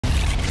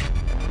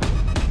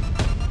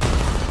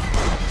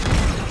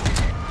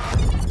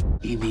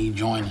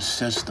join the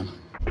system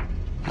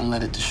and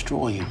let it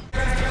destroy you,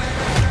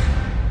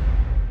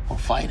 or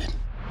fight it.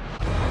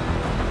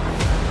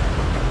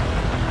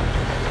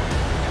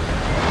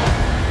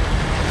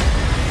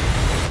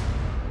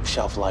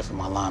 Shelf life in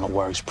my line of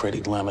work is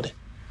pretty limited.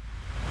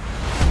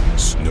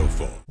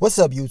 Snowfall. What's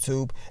up,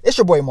 YouTube? It's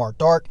your boy Mark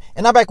Dark,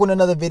 and I'm back with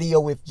another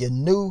video. If you're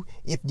new,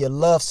 if you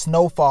love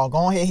Snowfall,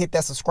 go ahead, hit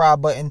that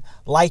subscribe button,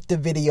 like the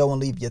video, and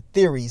leave your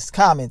theories,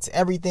 comments,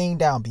 everything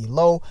down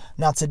below.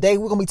 Now today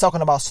we're gonna be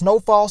talking about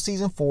Snowfall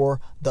season 4,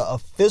 the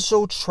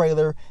official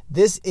trailer.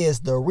 This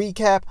is the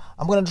recap.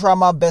 I'm gonna try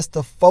my best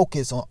to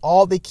focus on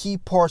all the key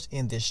parts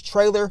in this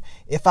trailer.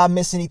 If I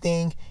miss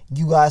anything,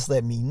 you guys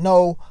let me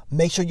know.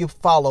 Make sure you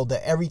follow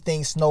the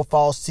Everything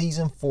Snowfall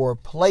season 4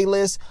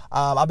 playlist.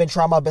 I've been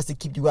trying my best to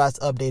keep you guys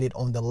updated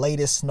on the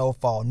latest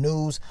Snowfall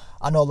news.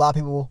 I know a lot of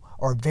people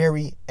are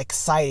very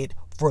excited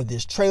for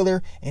this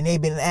trailer, and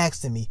they've been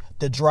asking me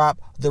to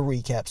drop the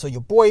recap. So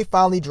your boy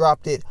finally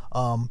dropped it.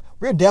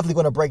 We're definitely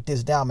going to break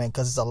this down, man,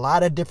 because there's a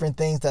lot of different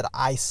things that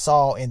I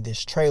saw in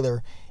this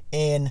trailer.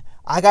 And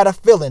I got a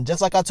feeling,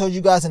 just like I told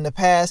you guys in the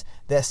past,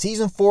 that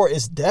season 4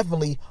 is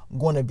definitely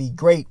going to be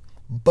great.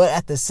 But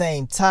at the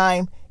same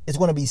time, it's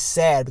going to be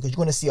sad because you're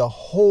going to see a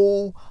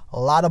whole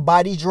lot of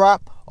body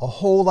drop, a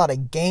whole lot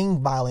of gang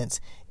violence,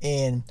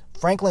 and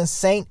Franklin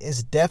Saint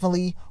is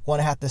definitely going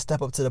to have to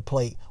step up to the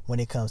plate when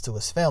it comes to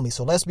his family.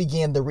 So let's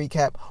begin the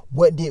recap.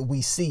 What did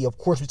we see? Of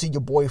course, we see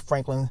your boy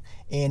Franklin,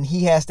 and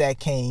he has that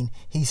cane.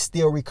 He's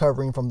still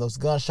recovering from those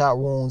gunshot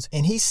wounds,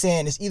 and he's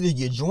saying it's either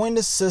you join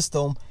the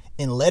system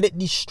and let it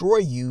destroy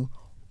you,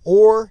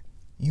 or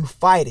you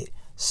fight it.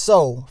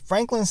 So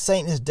Franklin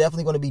Saint is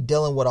definitely going to be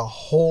dealing with a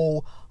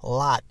whole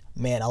lot,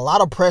 man. A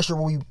lot of pressure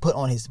will be put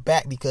on his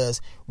back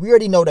because we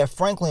already know that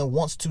Franklin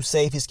wants to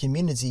save his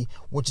community,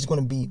 which is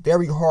going to be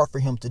very hard for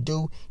him to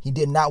do. He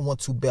did not want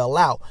to bail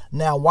out.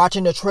 Now,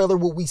 watching the trailer,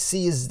 what we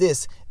see is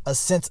this: a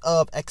sense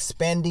of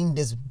expanding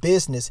this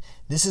business.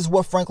 This is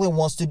what Franklin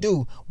wants to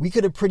do. We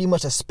could have pretty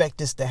much expect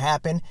this to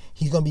happen.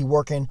 He's going to be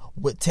working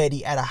with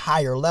Teddy at a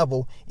higher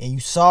level, and you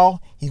saw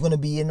he's going to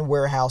be in the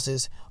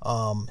warehouses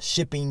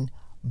shipping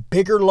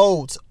bigger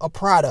loads of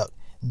product.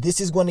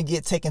 This is going to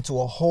get taken to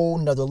a whole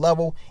nother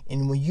level,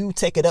 and when you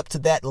take it up to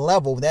that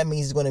level, that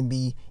means it's going to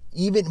be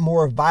even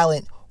more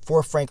violent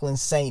for Franklin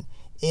Saint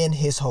and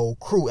his whole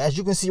crew. As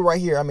you can see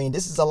right here, I mean,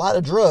 this is a lot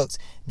of drugs.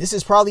 This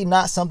is probably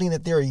not something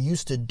that they're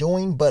used to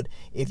doing, but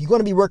if you're going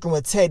to be working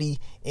with Teddy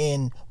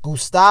and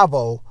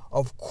Gustavo,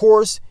 of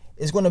course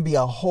it's going to be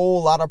a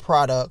whole lot of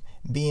product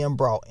being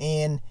brought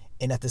in.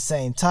 And at the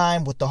same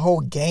time, with the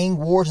whole gang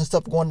wars and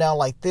stuff going down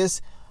like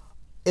this,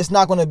 it's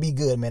not going to be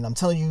good, man. I'm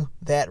telling you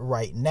that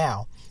right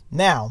now.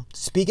 Now,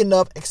 speaking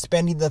of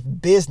expanding the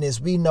business,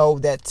 we know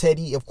that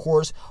Teddy, of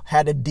course,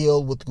 had a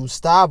deal with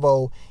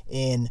Gustavo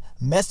in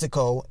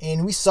Mexico,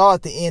 and we saw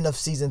at the end of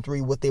season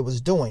 3 what they was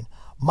doing.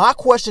 My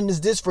question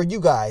is this for you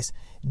guys: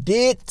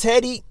 did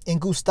Teddy and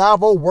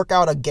Gustavo work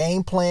out a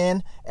game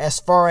plan as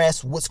far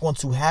as what's going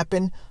to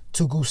happen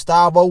to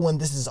Gustavo when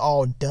this is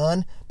all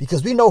done?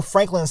 Because we know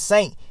Franklin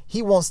Saint,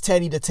 he wants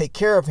Teddy to take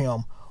care of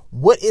him.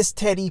 What is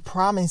Teddy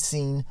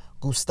promising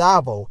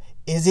Gustavo?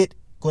 Is it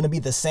going to be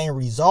the same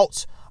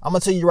results? I'm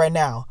going to tell you right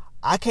now,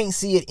 I can't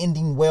see it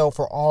ending well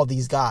for all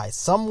these guys.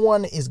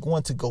 Someone is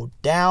going to go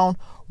down,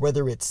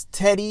 whether it's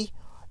Teddy,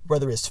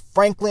 whether it's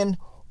Franklin,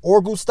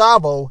 or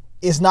Gustavo.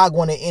 It's not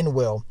going to end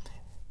well.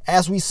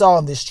 As we saw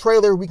in this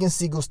trailer, we can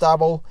see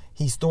Gustavo,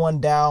 he's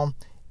throwing down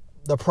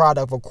the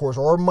product, of course,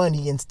 or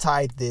money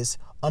inside this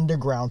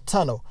underground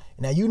tunnel.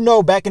 Now, you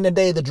know, back in the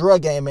day, the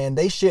drug game, man,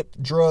 they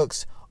shipped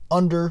drugs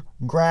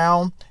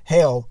underground,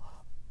 hell,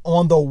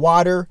 on the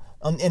water,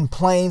 in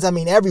planes, I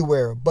mean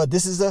everywhere. But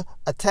this is a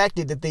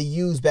tactic that they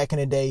used back in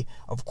the day.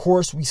 Of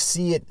course, we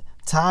see it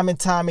time and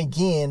time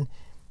again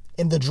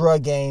in the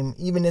drug game,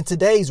 even in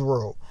today's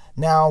world.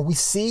 Now, we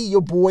see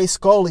your boy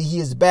Scully, he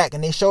is back,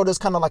 and they showed us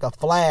kind of like a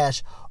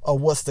flash of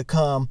what's to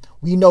come.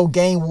 We know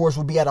gang wars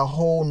will be at a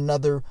whole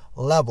nother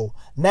level.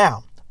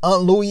 Now,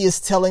 Aunt Louie is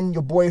telling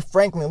your boy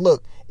Franklin,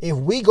 look, if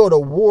we go to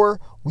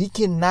war, we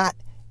cannot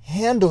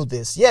handle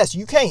this. Yes,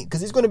 you can't,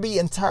 because it's going to be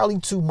entirely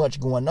too much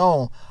going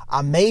on.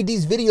 I made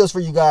these videos for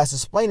you guys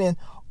explaining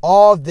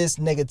all this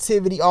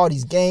negativity, all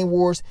these gang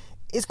wars.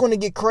 It's going to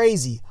get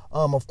crazy.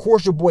 Of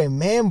course, your boy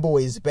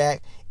Manboy is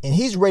back, and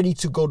he's ready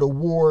to go to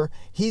war.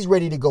 He's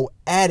ready to go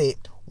at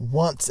it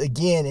once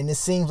again, and it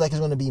seems like it's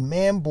going to be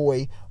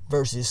Manboy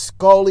versus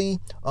Scully,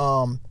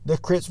 the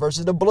Crips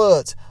versus the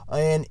Bloods,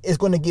 and it's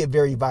going to get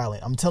very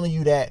violent. I'm telling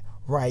you that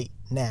right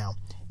now.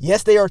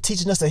 Yes, they are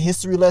teaching us a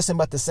history lesson,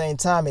 but at the same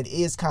time, it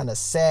is kind of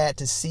sad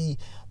to see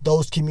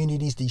those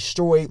communities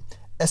destroyed,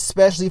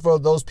 especially for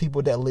those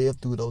people that lived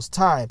through those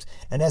times.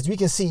 And as we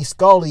can see,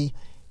 Scully,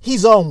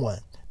 he's on one.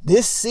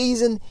 This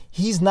season,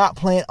 he's not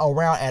playing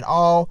around at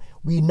all.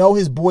 We know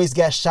his boys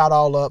got shot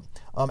all up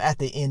at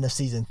the end of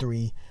season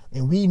 3.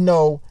 And we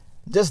know,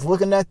 just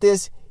looking at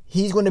this,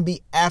 he's going to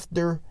be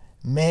after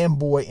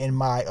Manboy, in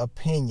my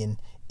opinion.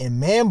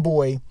 And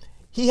Manboy,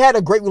 he had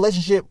a great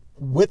relationship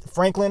with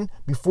Franklin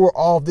before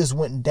all of this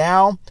went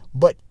down,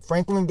 but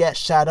Franklin got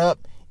shot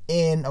up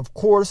And of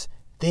course,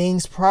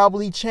 things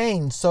probably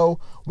change. So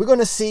we're going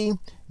to see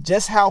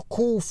just how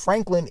cool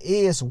Franklin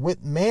is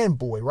with Man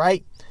Boy,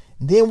 right?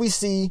 Then we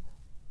see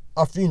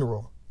a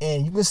funeral.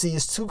 And you can see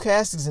it's 2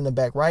 caskets in the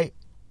back, right?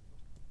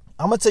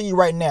 I'm going to tell you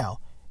right now,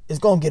 it's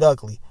going to get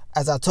ugly.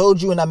 As I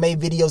told you, and I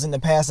made videos in the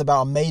past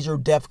about a major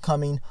death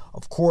coming.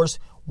 Of course,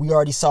 we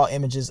already saw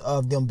images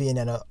of them being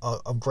at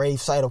a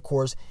grave site, of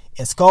course.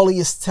 And Scully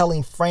is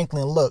telling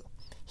Franklin, look,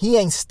 he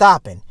ain't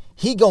stopping.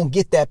 He gonna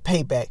get that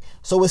payback.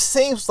 So it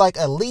seems like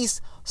at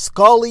least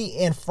Scully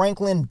and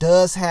Franklin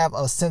does have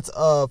a sense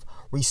of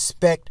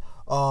respect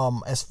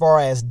as far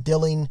as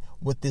dealing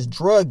with this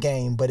drug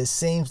game. But it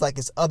seems like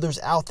it's others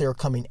out there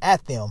coming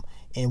at them.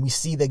 And we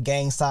see the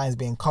gang signs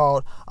being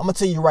called. I'm gonna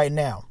tell you right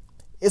now,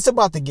 it's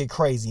about to get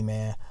crazy,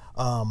 man.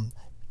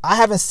 I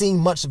haven't seen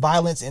much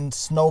violence in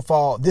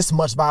Snowfall, this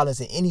much violence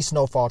in any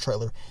Snowfall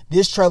trailer.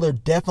 This trailer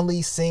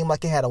definitely seemed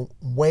like it had a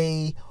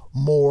way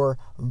more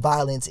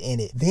violence in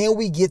it. Then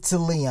we get to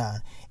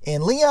Leon.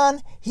 And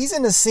Leon, he's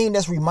in a scene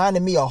that's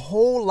reminding me a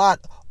whole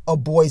lot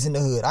of Boys in the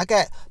Hood. I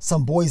got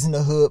some Boys in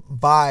the Hood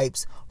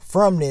vibes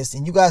from this.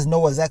 And you guys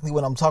know exactly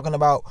what I'm talking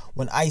about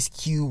when Ice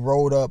Cube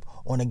rolled up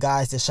on the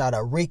guys that shot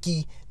at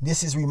Ricky.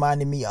 This is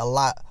reminding me a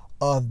lot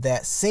of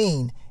that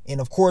scene.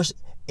 And of course,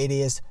 it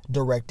is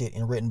directed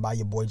and written by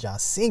your boy John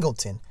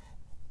Singleton.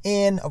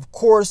 And of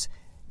course,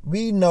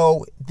 we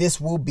know this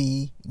will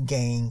be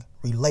gang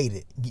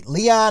related.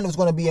 Leon is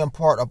going to be a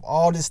part of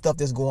all this stuff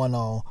that's going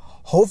on.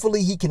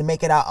 Hopefully he can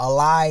make it out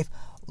alive.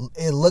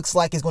 It looks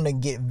like it's going to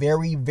get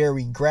very,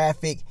 very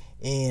graphic,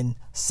 and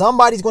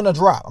somebody's going to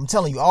drop. I'm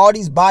telling you, all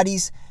these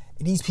bodies,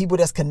 these people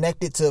that's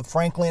connected to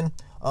Franklin,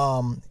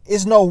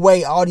 there's no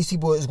way all these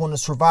people is going to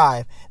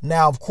survive.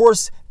 Now, of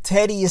course,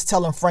 Teddy is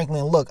telling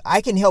Franklin, look, I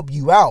can help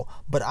you out,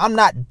 but I'm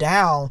not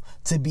down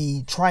to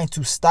be trying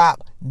to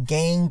stop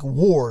gang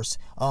wars.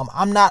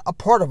 I'm not a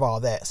part of all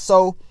that.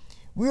 So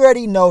we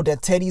already know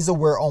that Teddy's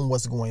aware on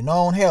what's going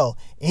on. Hell,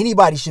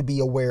 anybody should be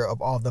aware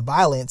of all the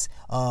violence.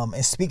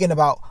 And speaking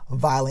about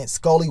violence,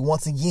 Scully,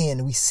 once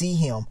again, we see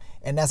him.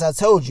 And as I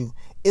told you,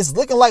 it's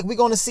looking like we're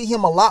going to see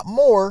him a lot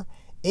more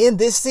in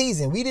this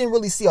season. We didn't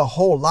really see a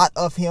whole lot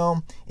of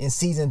him in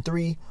season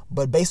 3,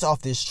 but based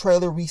off this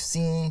trailer, we've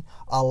seen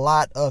a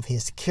lot of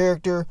his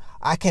character.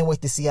 I can't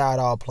wait to see how it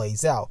all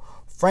plays out.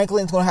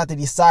 Franklin's going to have to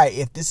decide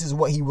if this is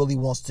what he really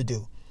wants to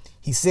do.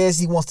 He says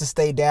he wants to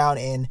stay down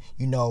and,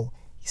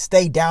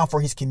 stay down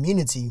for his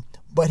community,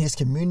 but his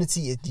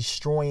community is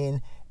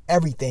destroying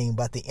everything.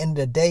 But at the end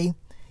of the day,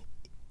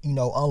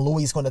 Aunt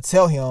Louie is going to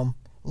tell him,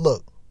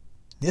 look,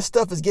 this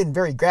stuff is getting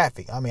very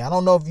graphic. I mean, I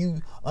don't know if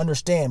you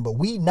understand, but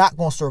we not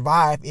going to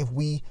survive if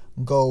we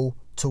go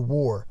to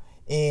war.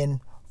 And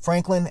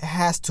Franklin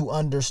has to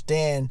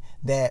understand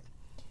that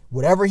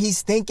whatever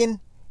he's thinking,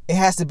 it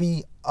has to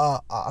be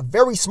a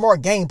very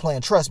smart game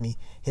plan. Trust me.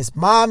 His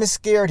mom is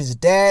scared. His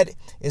dad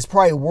is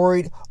probably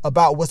worried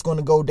about what's going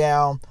to go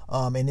down.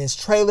 In this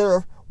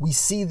trailer, we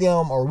see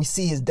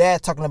his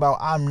dad talking about,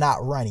 I'm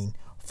not running.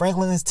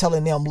 Franklin is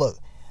telling them, look,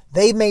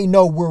 they may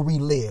know where we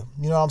live.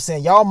 You know what I'm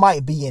saying? Y'all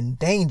might be in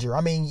danger.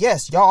 I mean,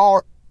 yes, y'all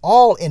are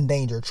all in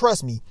danger.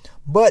 Trust me.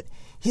 But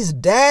his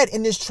dad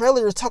in this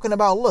trailer is talking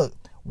about, look,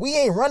 we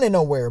ain't running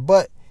nowhere.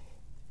 But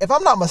if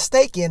I'm not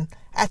mistaken,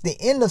 at the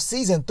end of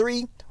season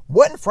 3,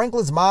 wasn't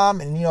Franklin's mom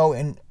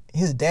and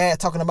his dad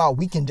talking about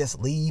we can just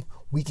leave,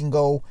 we can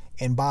go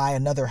and buy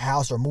another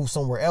house or move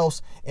somewhere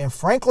else? And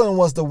Franklin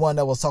was the one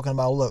that was talking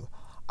about, look,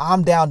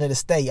 I'm down to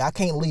stay. I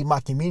can't leave my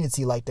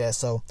community like that.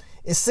 So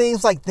it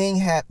seems like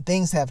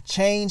things have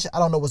changed. I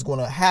don't know what's going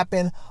to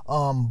happen.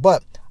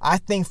 But I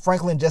think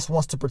Franklin just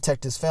wants to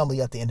protect his family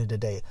at the end of the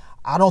day.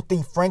 I don't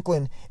think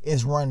Franklin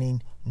is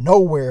running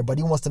nowhere, but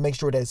he wants to make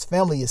sure that his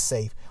family is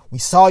safe. We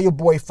saw your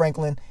boy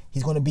Franklin.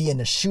 He's going to be in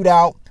the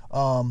shootout.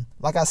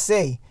 Like I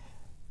say,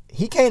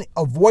 he can't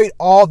avoid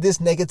all this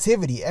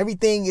negativity.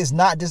 Everything is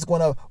not just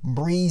going to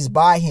breeze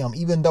by him.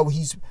 Even though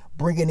he's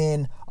bringing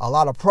in a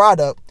lot of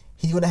product,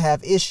 he's going to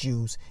have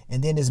issues.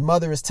 And then his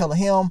mother is telling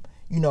him,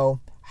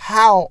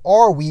 how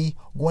are we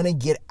going to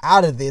get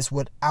out of this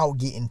without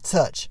getting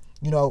touched?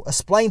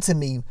 Explain to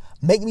me,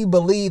 make me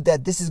believe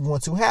that this is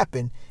going to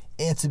happen.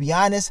 And to be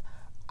honest,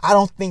 I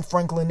don't think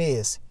Franklin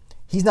is.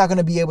 He's not going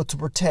to be able to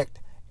protect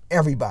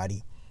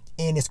everybody.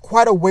 And it's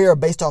quite aware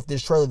based off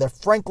this trailer that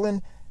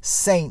Franklin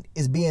Saint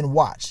is being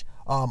watched.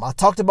 I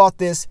talked about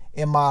this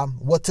in my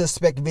what to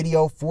expect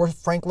video for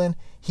Franklin.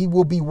 He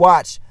will be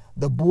watched.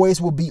 The boys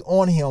will be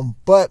on him.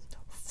 But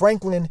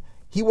Franklin,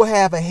 he will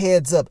have a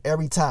heads up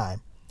every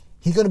time.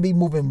 He's going to be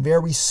moving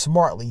very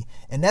smartly.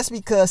 And that's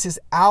because his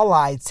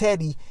ally,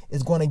 Teddy,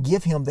 is going to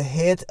give him the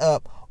heads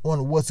up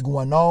on what's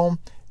going on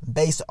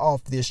based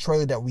off this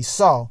trailer that we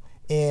saw.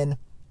 And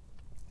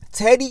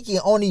Teddy can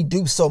only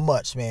do so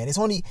much, man.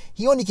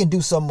 He only can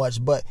do so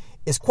much, but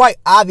it's quite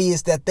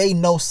obvious that they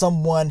know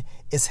someone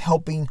is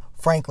helping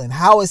Franklin.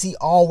 How is he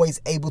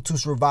always able to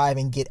survive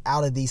and get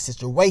out of these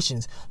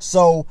situations?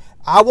 So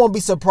I won't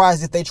be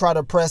surprised if they try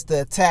to press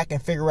the attack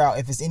and figure out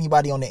if it's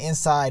anybody on the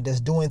inside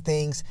that's doing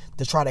things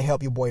to try to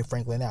help your boy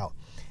Franklin out.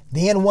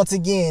 Then once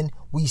again,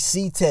 we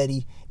see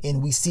Teddy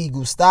and we see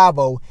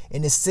Gustavo,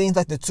 and it seems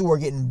like the two are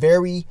getting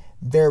very,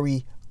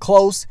 very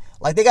close.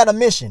 Like they got a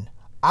mission.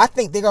 I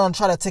think they're going to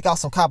try to take out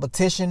some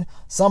competition.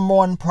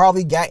 Someone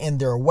probably got in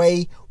their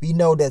way. We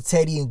know that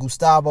Teddy and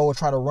Gustavo are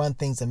trying to run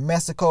things in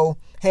Mexico.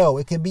 Hell,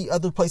 it could be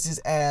other places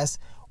as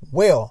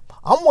well.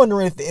 I'm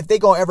wondering if they're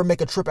going to ever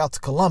make a trip out to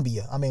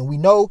Colombia. I mean, we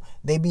know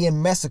they be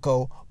in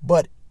Mexico,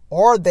 but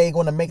are they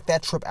going to make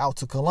that trip out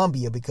to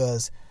Colombia?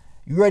 Because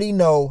you already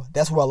know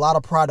that's where a lot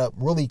of product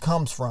really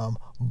comes from.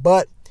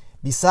 But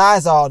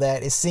besides all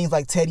that, it seems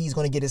like Teddy's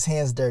going to get his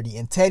hands dirty,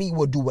 and Teddy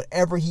will do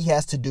whatever he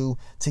has to do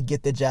to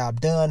get the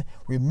job done.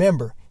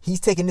 Remember,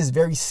 he's taking this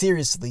very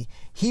seriously.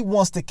 He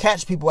wants to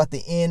catch people at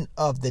the end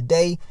of the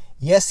day.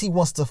 Yes, he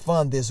wants to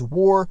fund this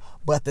war,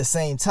 but at the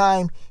same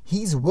time,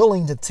 he's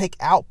willing to take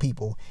out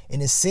people.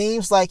 And it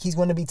seems like he's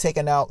going to be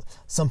taking out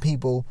some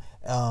people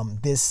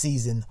this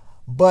season.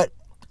 But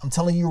I'm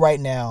telling you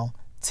right now,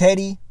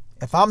 Teddy,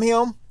 if I'm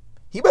him,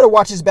 he better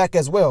watch his back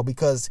as well,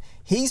 because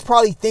he's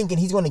probably thinking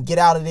he's going to get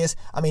out of this.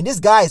 I mean, this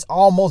guy has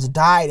almost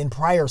died in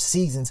prior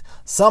seasons.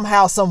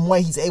 Somehow, some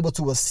way, he's able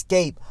to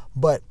escape.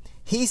 But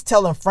he's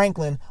telling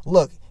Franklin,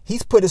 look,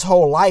 he's put his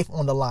whole life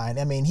on the line.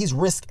 I mean, he's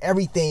risked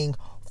everything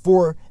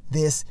for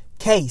this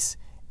case.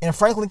 And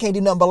Franklin can't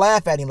do nothing but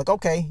laugh at him. Like,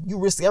 okay, you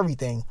risk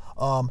everything.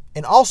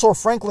 And also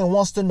Franklin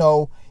wants to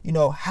know,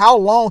 how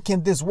long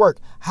can this work?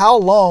 How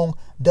long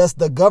does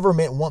the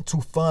government want to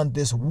fund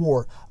this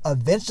war?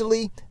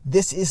 Eventually,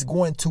 this is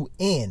going to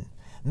end.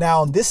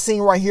 Now, in this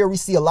scene right here, we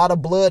see a lot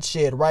of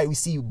bloodshed, right? We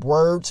see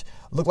words,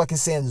 look like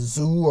it's saying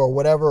zoo or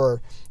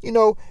whatever.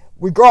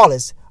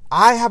 Regardless,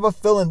 I have a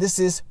feeling this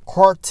is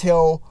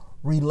cartel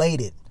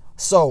related.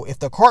 So if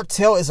the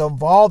cartel is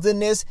involved in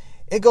this,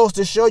 it goes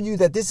to show you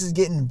that this is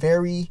getting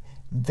very,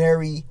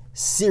 very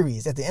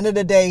serious. At the end of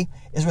the day,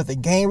 it's whether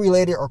gang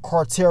related or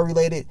cartel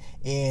related,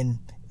 and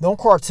no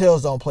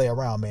cartels don't play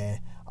around,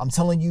 man. I'm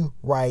telling you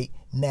right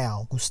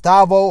now.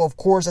 Gustavo, of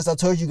course, as I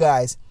told you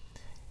guys,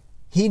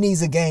 he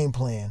needs a game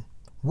plan.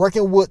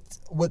 Working with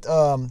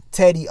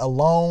Teddy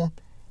alone,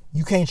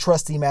 you can't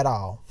trust him at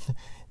all.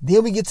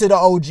 Then we get to the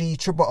OG,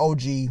 triple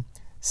OG,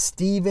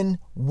 Stephen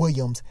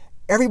Williams.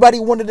 Everybody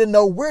wanted to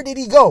know, where did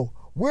he go?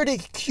 Where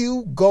did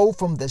Q go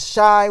from the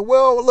Shy?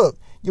 Well, look,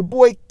 your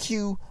boy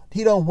Q,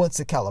 he done went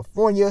to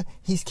California.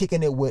 He's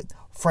kicking it with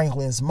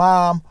Franklin's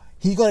mom.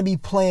 He's going to be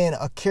playing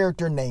a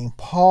character named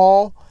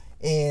Paul,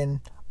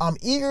 and I'm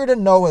eager to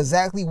know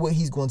exactly what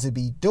he's going to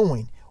be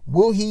doing.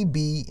 Will he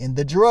be in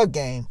the drug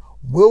game?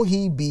 Will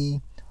he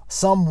be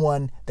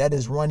someone that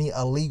is running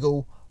a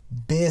legal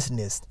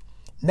business?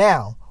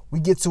 Now, we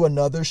get to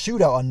another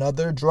shootout,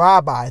 another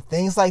drive-by.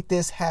 Things like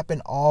this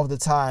happen all the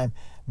time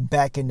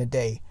back in the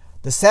day.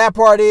 The sad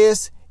part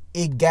is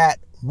it got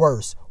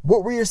worse.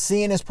 What we're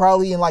seeing is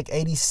probably in like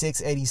 86,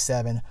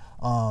 87.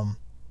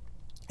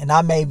 And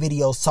I made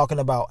videos talking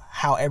about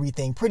how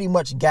everything pretty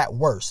much got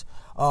worse.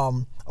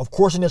 Of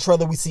course, in the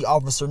trailer, we see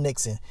Officer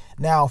Nixon.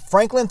 Now,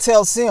 Franklin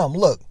tells him,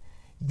 look,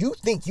 you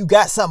think you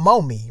got something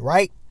on me,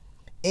 right?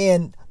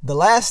 And the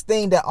last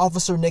thing that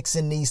Officer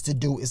Nixon needs to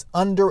do is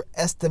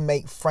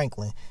underestimate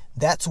Franklin.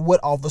 That's what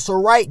Officer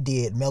Wright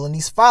did.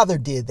 Melanie's father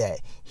did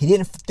that. He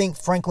didn't think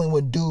Franklin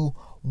would do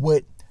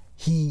what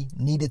he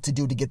needed to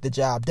do to get the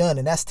job done,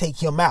 and that's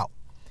take him out.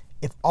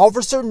 If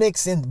Officer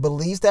Nixon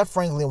believes that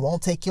Franklin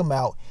won't take him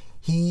out,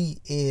 he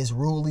is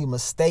rudely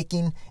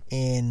mistaken,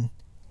 and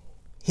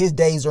his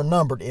days are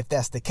numbered if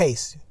that's the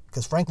case,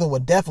 because Franklin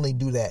would definitely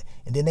do that.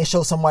 And then they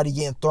show somebody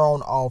getting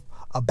thrown off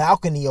a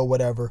balcony or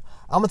whatever.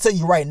 I'm gonna tell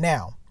you right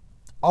now,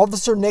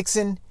 Officer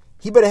Nixon,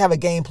 he better have a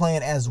game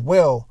plan as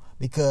well,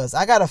 because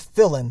I got a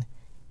feeling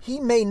he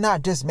may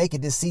not just make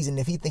it this season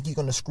if he think he's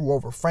gonna screw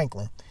over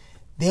Franklin.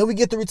 Then we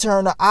get the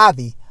return of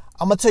Ivy.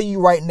 I'm going to tell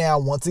you right now,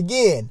 once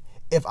again,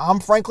 if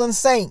I'm Franklin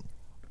Saint,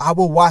 I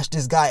will watch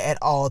this guy at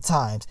all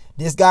times.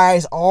 This guy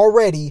is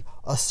already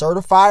a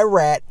certified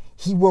rat.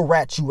 He will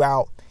rat you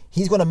out.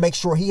 He's going to make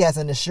sure he has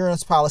an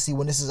insurance policy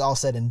when this is all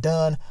said and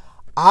done.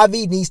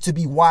 Ivy needs to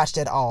be watched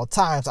at all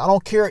times. I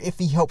don't care if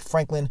he helped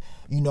Franklin,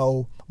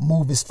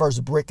 move his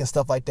first brick and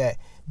stuff like that.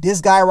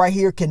 This guy right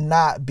here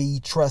cannot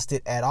be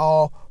trusted at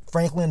all.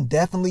 Franklin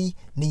definitely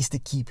needs to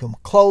keep him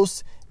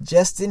close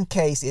just in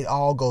case it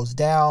all goes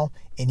down,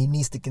 and he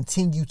needs to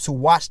continue to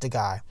watch the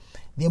guy.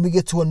 Then we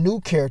get to a new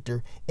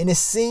character, and it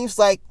seems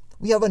like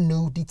we have a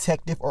new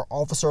detective or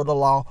officer of the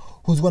law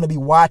who's going to be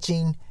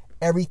watching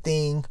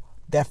everything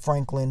that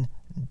Franklin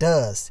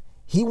does.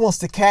 He wants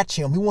to catch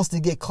him. He wants to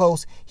get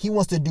close. He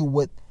wants to do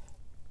what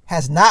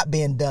has not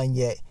been done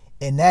yet,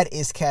 and that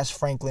is catch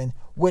Franklin,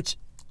 which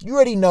you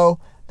already know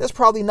that's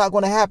probably not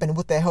going to happen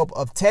with the help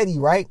of Teddy,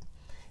 right?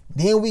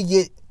 Then we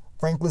get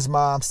Franklin's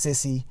mom,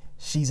 Sissy.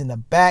 She's in the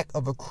back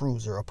of a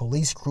cruiser, a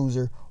police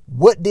cruiser.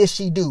 What did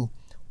she do?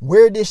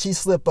 Where did she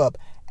slip up?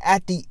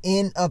 At the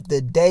end of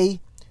the day,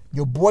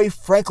 your boy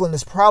Franklin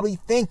is probably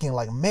thinking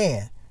like,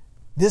 man,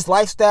 this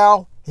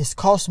lifestyle has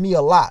cost me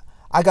a lot.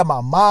 I got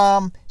my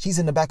mom. She's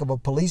in the back of a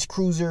police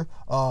cruiser.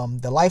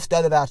 The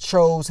lifestyle that I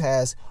chose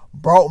has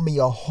brought me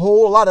a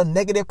whole lot of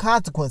negative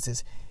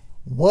consequences.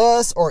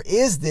 Was or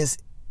is this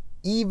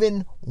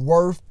even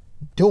worth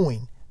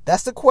doing?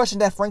 That's the question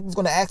that Franklin's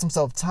going to ask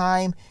himself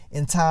time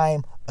and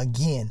time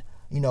again.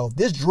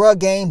 This drug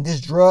game,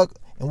 this drug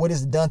and what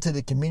it's done to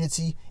the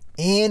community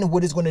and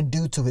what it's going to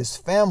do to his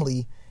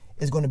family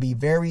is going to be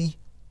very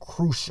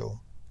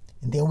crucial.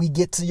 And then we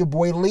get to your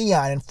boy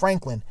Leon and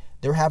Franklin.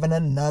 They're having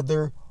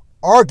another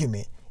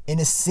argument. And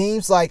it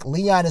seems like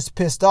Leon is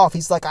pissed off.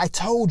 He's like, I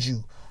told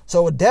you.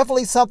 So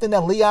definitely something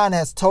that Leon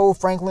has told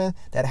Franklin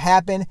that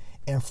happened.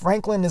 And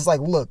Franklin is like,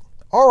 look,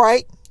 all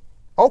right,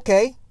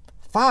 okay,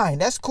 fine.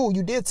 That's cool.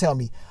 You did tell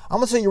me. I'm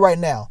going to tell you right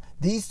now.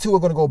 These two are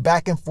going to go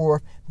back and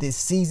forth this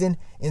season.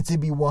 And to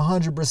be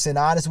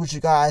 100% honest with you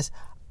guys,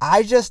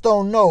 I just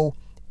don't know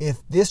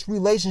if this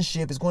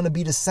relationship is going to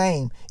be the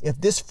same.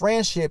 If this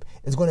friendship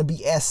is going to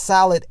be as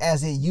solid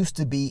as it used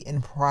to be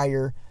in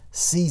prior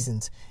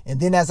seasons. And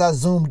then as I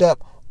zoomed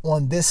up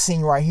on this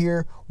scene right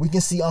here, we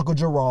can see Uncle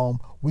Jerome.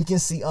 We can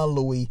see Aunt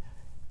Louie.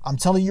 I'm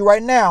telling you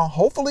right now,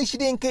 hopefully she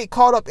didn't get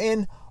caught up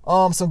in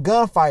some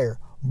gunfire.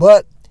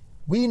 But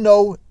we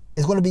know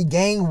it's going to be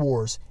gang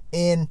wars.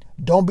 And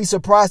don't be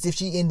surprised if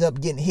she ends up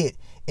getting hit.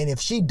 And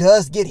if she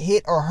does get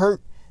hit or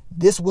hurt,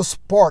 this will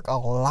spark a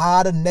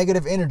lot of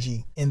negative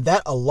energy. And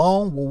that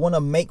alone will want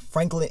to make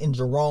Franklin and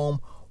Jerome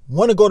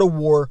want to go to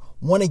war,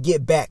 want to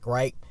get back,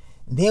 right?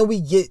 Then we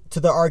get to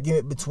the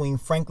argument between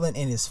Franklin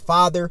and his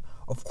father.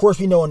 Of course,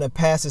 we know in the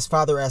past, his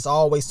father has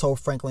always told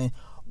Franklin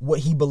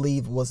what he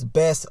believed was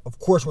best. Of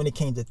course, when it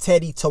came to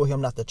Teddy, told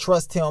him not to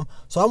trust him.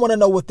 So I want to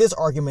know what this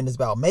argument is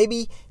about.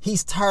 Maybe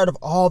he's tired of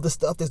all the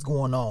stuff that's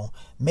going on.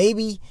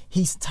 Maybe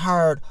he's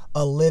tired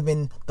of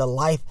living the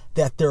life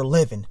that they're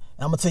living. And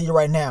I'm going to tell you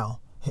right now,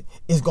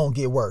 it's going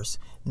to get worse.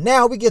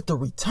 Now we get the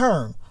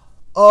return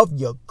of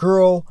your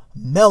girl,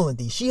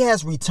 Melody. She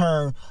has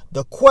returned.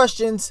 The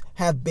questions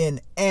have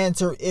been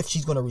answered if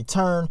she's going to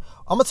return.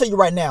 I'm going to tell you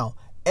right now,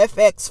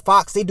 FX,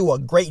 Fox, they do a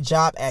great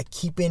job at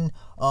keeping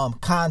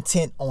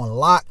content on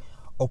lock.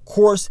 Of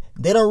course,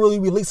 they don't really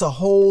release a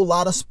whole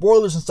lot of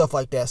spoilers and stuff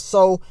like that.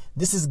 So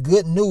this is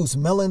good news.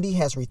 Melody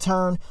has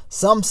returned.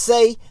 Some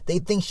say they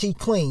think she's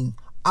clean.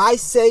 I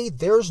say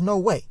there's no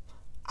way.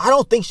 I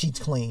don't think she's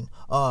clean.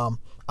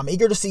 I'm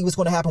eager to see what's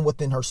going to happen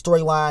within her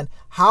storyline.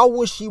 How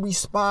will she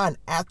respond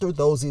after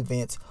those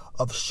events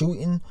of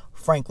shooting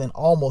Franklin,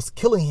 almost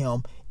killing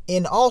him?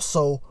 And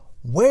also,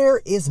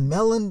 where is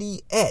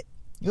Melody at?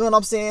 You know what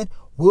I'm saying?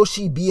 Will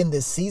she be in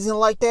this season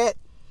like that?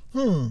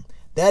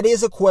 That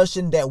is a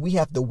question that we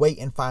have to wait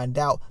and find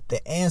out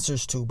the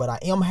answers to. But I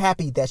am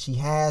happy that she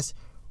has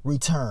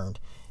returned.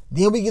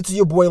 Then we get to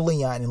your boy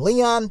Leon. And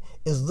Leon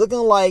is looking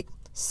like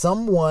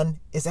someone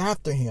is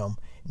after him.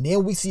 And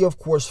then we see, of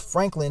course,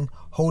 Franklin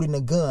holding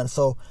a gun.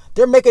 So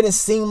they're making it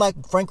seem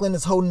like Franklin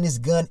is holding his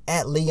gun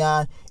at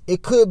Leon.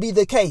 It could be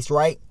the case,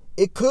 right?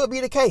 It could be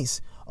the case.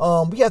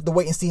 We have to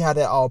wait and see how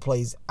that all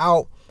plays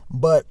out.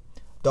 But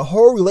the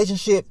whole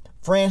relationship,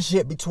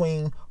 friendship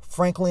between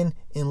Franklin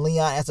and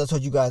Leon, as I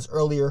told you guys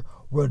earlier,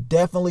 will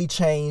definitely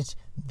change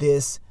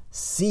this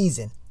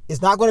season.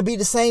 It's not going to be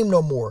the same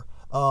no more.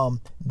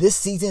 This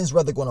season is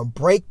rather going to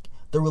break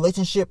the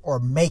relationship or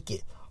make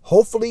it.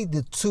 Hopefully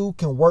the two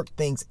can work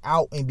things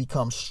out and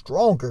become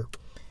stronger.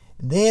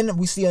 Then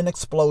we see an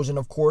explosion,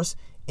 of course,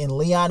 and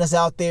Leon is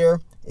out there.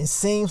 It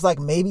seems like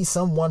maybe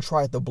someone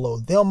tried to blow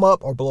them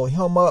up or blow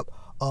him up.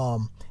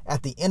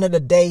 At the end of the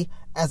day,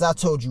 as I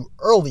told you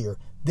earlier,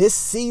 this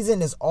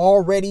season is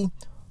already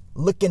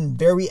looking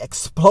very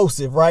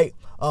explosive, right?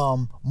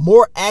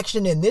 More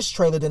action in this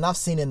trailer than I've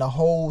seen in the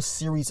whole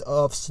series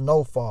of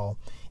Snowfall.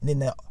 And then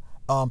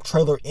the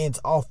trailer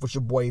ends off with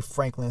your boy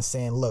Franklin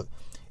saying, look,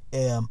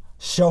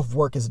 shelf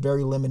work is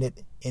very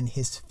limited in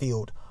his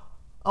field.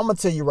 I'm going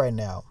to tell you right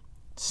now,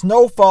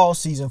 Snowfall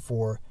Season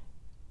 4,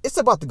 it's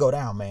about to go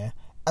down, man.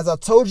 As I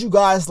told you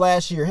guys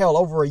last year, hell,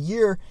 over a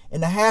year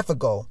and a half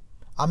ago,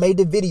 I made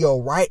the video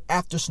right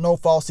after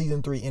Snowfall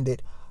Season 3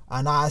 ended,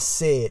 and I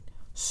said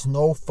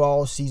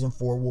Snowfall Season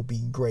 4 will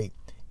be great.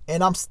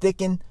 And I'm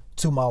sticking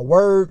to my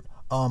word.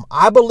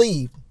 I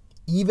believe,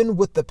 even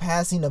with the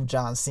passing of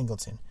John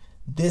Singleton,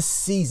 this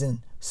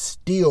season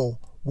still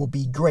will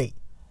be great.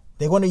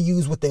 They're going to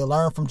use what they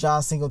learned from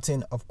John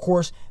Singleton. Of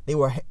course, they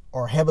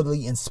are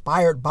heavily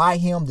inspired by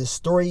him. This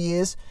story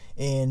is.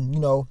 And,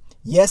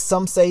 yes,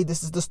 some say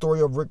this is the story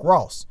of Rick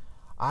Ross.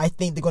 I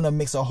think they're going to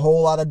mix a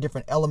whole lot of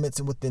different elements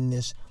within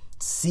this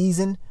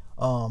season.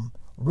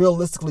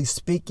 Realistically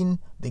speaking,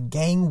 the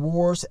gang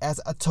wars,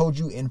 as I told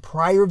you in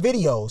prior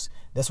videos,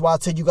 that's why I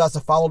tell you guys to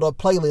follow the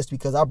playlist,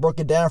 because I broke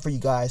it down for you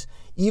guys.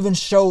 Even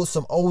showed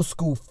some old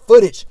school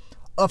footage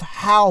of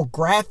how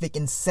graphic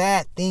and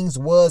sad things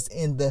was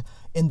in the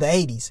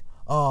 80s.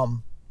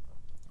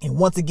 And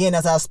once again,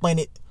 as I explained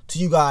it to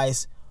you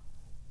guys,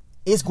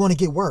 it's going to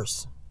get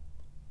worse.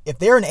 If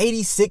they're in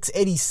 86,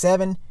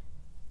 87,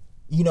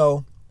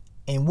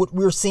 and what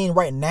we're seeing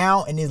right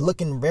now and is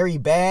looking very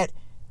bad,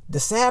 the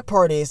sad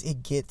part is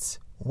it gets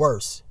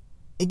worse.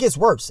 It gets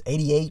worse.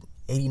 88,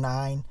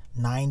 89,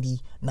 90,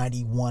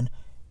 91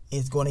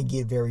 is going to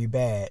get very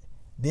bad.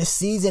 This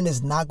season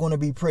is not going to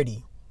be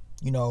pretty.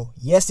 You know,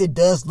 yes, it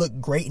does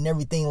look great and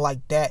everything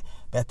like that,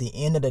 but at the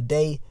end of the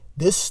day,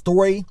 this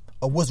story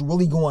of what's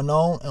really going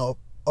on,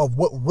 of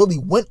what really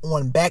went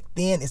on back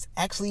then, is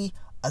actually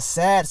a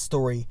sad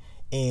story.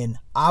 And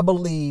I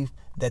believe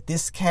that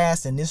this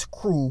cast and this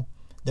crew,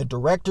 the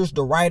directors,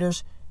 the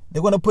writers,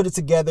 they're going to put it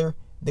together.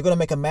 They're going to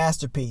make a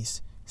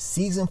masterpiece.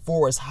 Season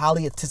 4 is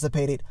highly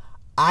anticipated.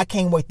 I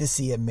can't wait to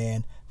see it,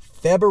 man.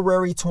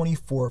 February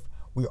 24th.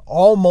 We're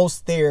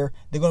almost there.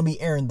 They're going to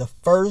be airing the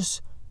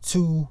first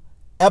 2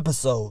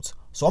 episodes.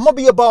 So I'm going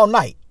to be up all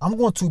night. I'm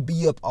going to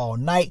be up all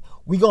night.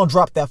 We're going to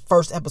drop that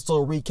first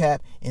episode recap,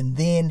 and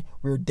then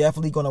we're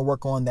definitely going to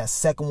work on that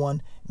second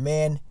one.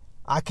 Man,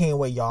 I can't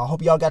wait, y'all. I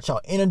hope y'all got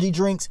y'all energy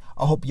drinks.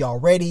 I hope y'all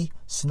ready.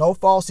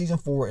 Snowfall Season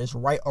 4 is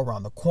right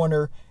around the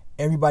corner.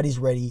 Everybody's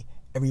ready.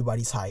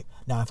 Everybody's hyped.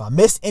 Now, if I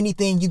missed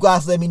anything, you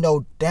guys let me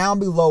know down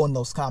below in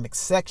those comments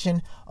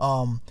section.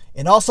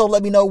 And also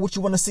let me know what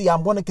you want to see.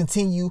 I'm going to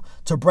continue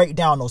to break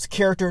down those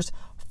characters.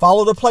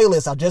 Follow the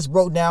playlist. I just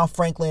broke down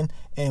Franklin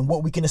and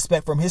what we can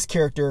expect from his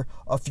character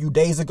a few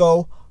days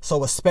ago.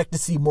 So expect to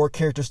see more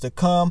characters to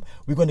come.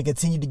 We're going to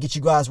continue to get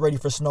you guys ready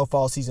for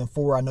Snowfall Season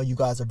 4. I know you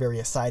guys are very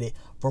excited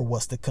for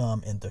what's to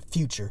come in the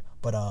future.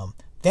 But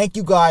thank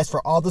you guys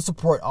for all the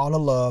support, all the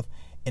love,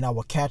 and I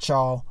will catch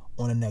y'all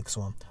on the next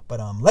one. But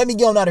let me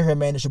get on out of here,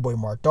 man. It's your boy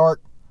Mark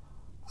Dark.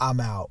 I'm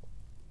out.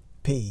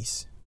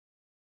 Peace.